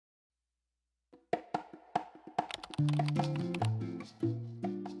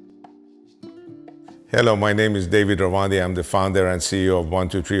Hello, my name is David Ravandi. I'm the founder and CEO of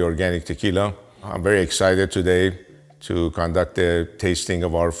 123 Organic Tequila. I'm very excited today to conduct a tasting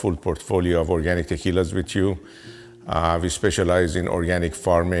of our full portfolio of organic tequilas with you. We specialize in organic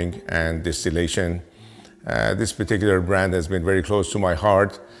farming and distillation. This particular brand has been very close to my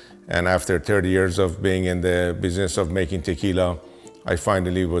heart, and after 30 years of being in the business of making tequila, I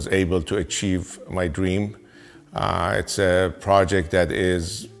finally was able to achieve my dream. It's a project that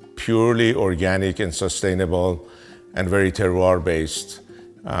is purely organic and sustainable and very terroir based.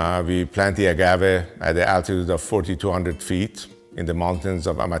 We plant the agave at the altitude of 4,200 feet in the mountains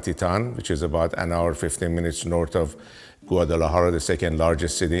of Amatitan, which is about an hour, 15 minutes north of Guadalajara, the second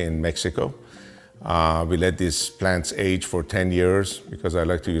largest city in Mexico. We let these plants age for 10 years because I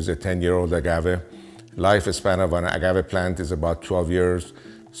like to use a 10-year-old agave. Lifespan of an agave plant is about 12 years.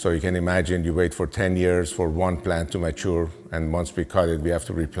 So you can imagine you wait for 10 years for one plant to mature, and once we cut it, we have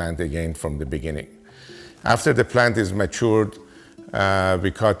to replant again from the beginning. After the plant is matured,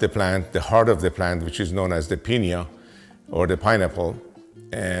 we cut the plant, the heart of the plant, which is known as the piña or the pineapple,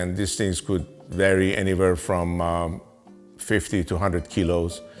 and these things could vary anywhere from 50 to 100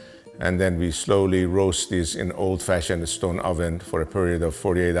 kilos. And then we slowly roast these in old-fashioned stone oven for a period of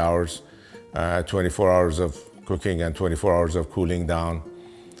 48 hours, 24 hours of cooking and 24 hours of cooling down.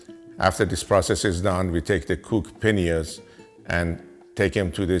 After this process is done, we take the cooked piñas and take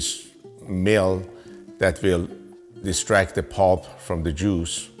them to this mill that will extract the pulp from the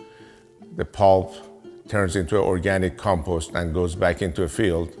juice. The pulp turns into an organic compost and goes back into a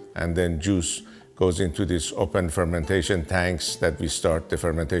field, and then juice goes into these open fermentation tanks that we start the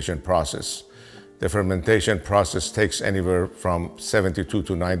fermentation process. The fermentation process takes anywhere from 72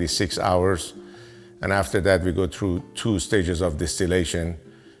 to 96 hours, and after that we go through 2 stages of distillation.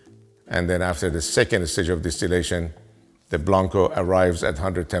 And then after the second stage of distillation, the Blanco arrives at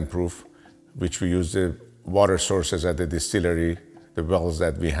 110 proof, which we use the water sources at the distillery, the wells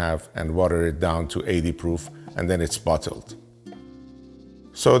that we have, and water it down to 80 proof, and then it's bottled.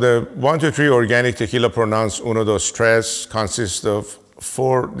 So the 123 Organic Tequila pronounced Uno Dos Tres consists of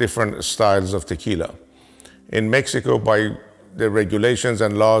 4 different styles of tequila. In Mexico, by the regulations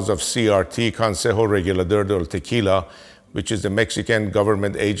and laws of CRT, Consejo Regulador del Tequila, which is the Mexican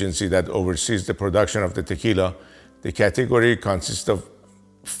government agency that oversees the production of the tequila, the category consists of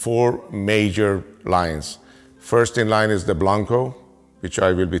 4 major lines. First in line is the Blanco, which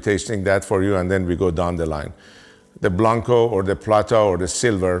I will be tasting that for you, and then we go down the line. The Blanco or the Plata or the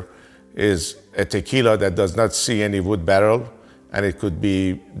Silver is a tequila that does not see any wood barrel, and it could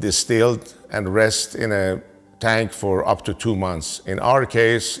be distilled and rest in a tank for up to 2 months. In our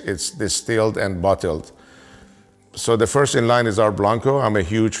case, it's distilled and bottled. So the first in line is our Blanco. I'm a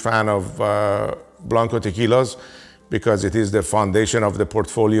huge fan of Blanco tequilas because it is the foundation of the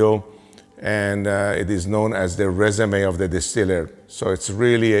portfolio, and it is known as the resume of the distiller. So it's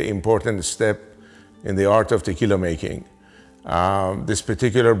really an important step in the art of tequila making. This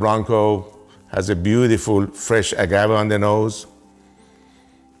particular Blanco has a beautiful fresh agave on the nose.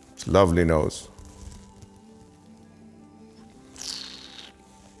 It's a lovely nose.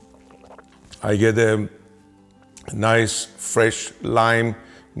 I get a nice fresh lime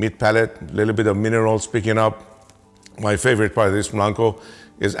mid palate, a little bit of minerals picking up. My favorite part of this Blanco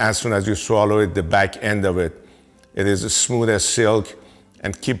is as soon as you swallow it, the back end of it. It is as smooth as silk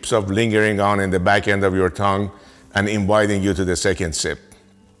and keeps up lingering on in the back end of your tongue and inviting you to the second sip.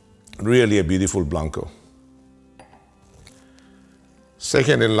 Really a beautiful Blanco.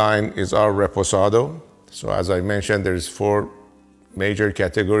 Second in line is our Reposado. So as I mentioned, there's 4 major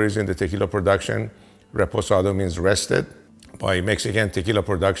categories in the tequila production. Reposado means rested. By Mexican tequila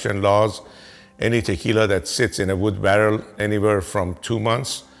production laws, any tequila that sits in a wood barrel anywhere from 2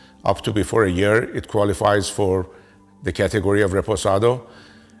 months up to before a year, it qualifies for the category of Reposado.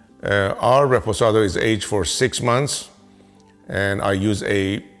 Our Reposado is aged for 6 months, and I use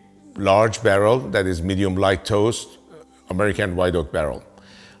a large barrel that is medium light toast, American white oak barrel.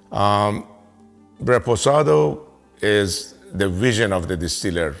 Reposado is the vision of the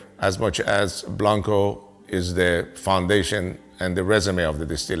distiller, as much as Blanco is the foundation and the resume of the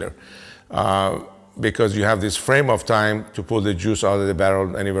distiller. Because you have this frame of time to pull the juice out of the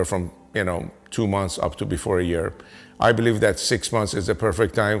barrel anywhere from 2 months up to before a year. I believe that 6 months is the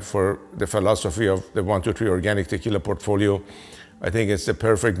perfect time for the philosophy of the 123 Organic Tequila portfolio. I think it's the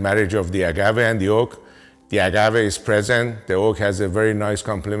perfect marriage of the agave and the oak. The agave is present. The oak has a very nice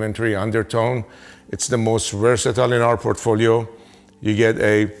complementary undertone. It's the most versatile in our portfolio. You get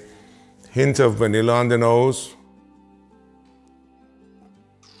a hint of vanilla on the nose.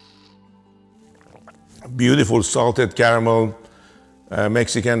 Beautiful salted caramel,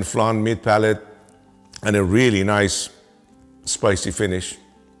 Mexican flan meat palate, and a really nice spicy finish.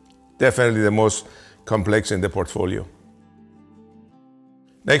 Definitely the most complex in the portfolio.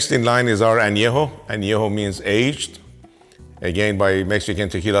 Next in line is our añejo. Añejo means aged. Again, by Mexican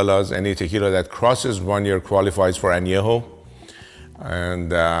tequila laws, any tequila that crosses 1 year qualifies for añejo.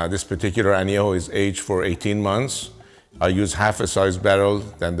 And this particular añejo is aged for 18 months. I use half a size barrel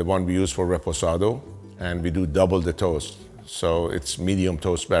than the one we use for reposado, and we do double the toast. So it's medium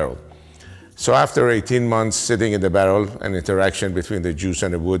toast barrel. So after 18 months sitting in the barrel and interaction between the juice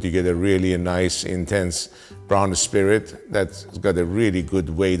and the wood, you get a really nice, intense brown spirit that's got a really good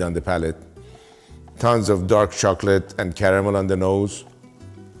weight on the palate. Tons of dark chocolate and caramel on the nose.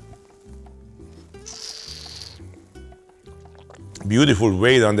 Beautiful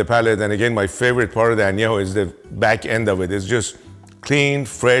weight on the palate, and again, my favorite part of the añejo is the back end of it. It's just clean,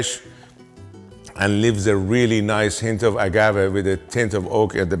 fresh, and leaves a really nice hint of agave with a tint of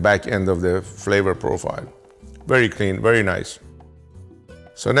oak at the back end of the flavor profile. Very clean, very nice.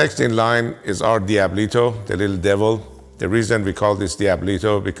 So next in line is our Diablito, the little devil. The reason we call this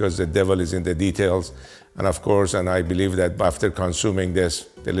Diablito because the devil is in the details. And of course, and I believe that after consuming this,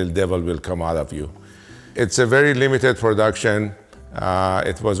 the little devil will come out of you. It's a very limited production.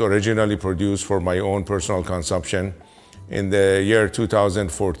 It was originally produced for my own personal consumption. In the year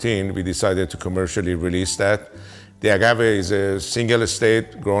 2014, we decided to commercially release that. The agave is a single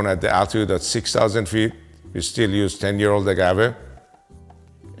estate grown at the altitude at 6,000 feet. We still use 10-year-old agave.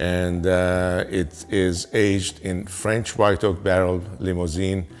 And it is aged in French white oak barrel,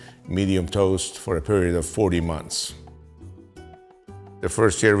 limousine, medium toast for a period of 40 months. The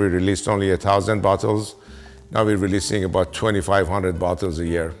first year we released only 1,000 bottles. Now we're releasing about 2,500 bottles a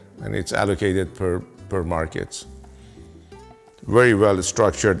year, and it's allocated per markets. Very well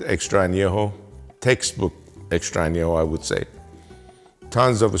structured extra añejo, textbook extra añejo, I would say.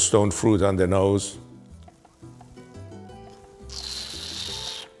 Tons of stone fruit on the nose.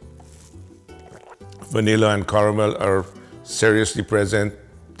 Vanilla and caramel are seriously present,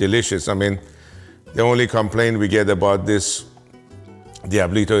 delicious. I mean, the only complaint we get about this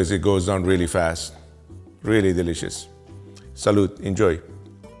Diablito is it goes down really fast. Really delicious. Salud, enjoy.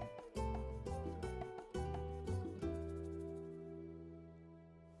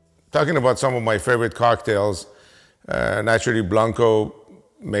 Talking about some of my favorite cocktails, naturally Blanco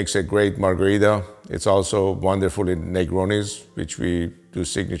makes a great margarita. It's also wonderful in Negronis, which we do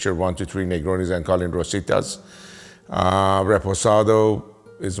signature 1, 2, 3 Negronis and call in Rositas. Reposado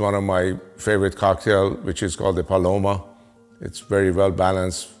is one of my favorite cocktail, which is called the Paloma. It's very well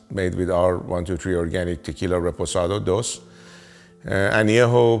balanced, made with our 1, 2, 3 organic tequila reposado dos.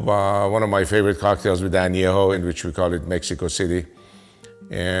 Añejo, one of my favorite cocktails with añejo, in which we call it Mexico City.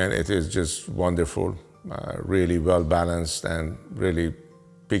 And it is just wonderful, really well balanced and really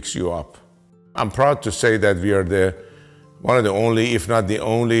picks you up. I'm proud to say that we are one of the only, if not the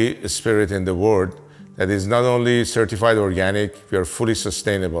only spirit in the world that is not only certified organic, we are fully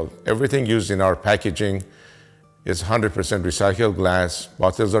sustainable. Everything used in our packaging is 100% recycled glass.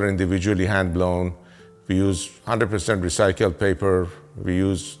 Bottles are individually hand blown. We use 100% recycled paper. We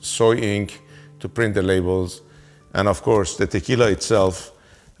use soy ink to print the labels. And of course, the tequila itself,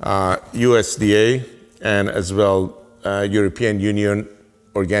 USDA and as well European Union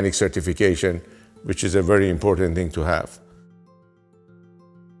organic certification, which is a very important thing to have.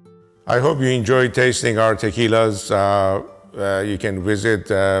 I hope you enjoyed tasting our tequilas. You can visit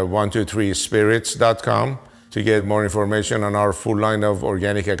 123spirits.com to get more information on our full line of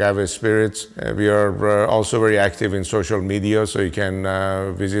organic agave spirits. We are also very active in social media, so you can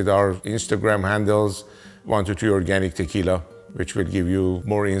visit our Instagram handles, 123 Organic Tequila, which will give you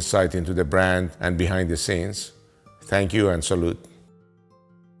more insight into the brand and behind the scenes. Thank you and salute.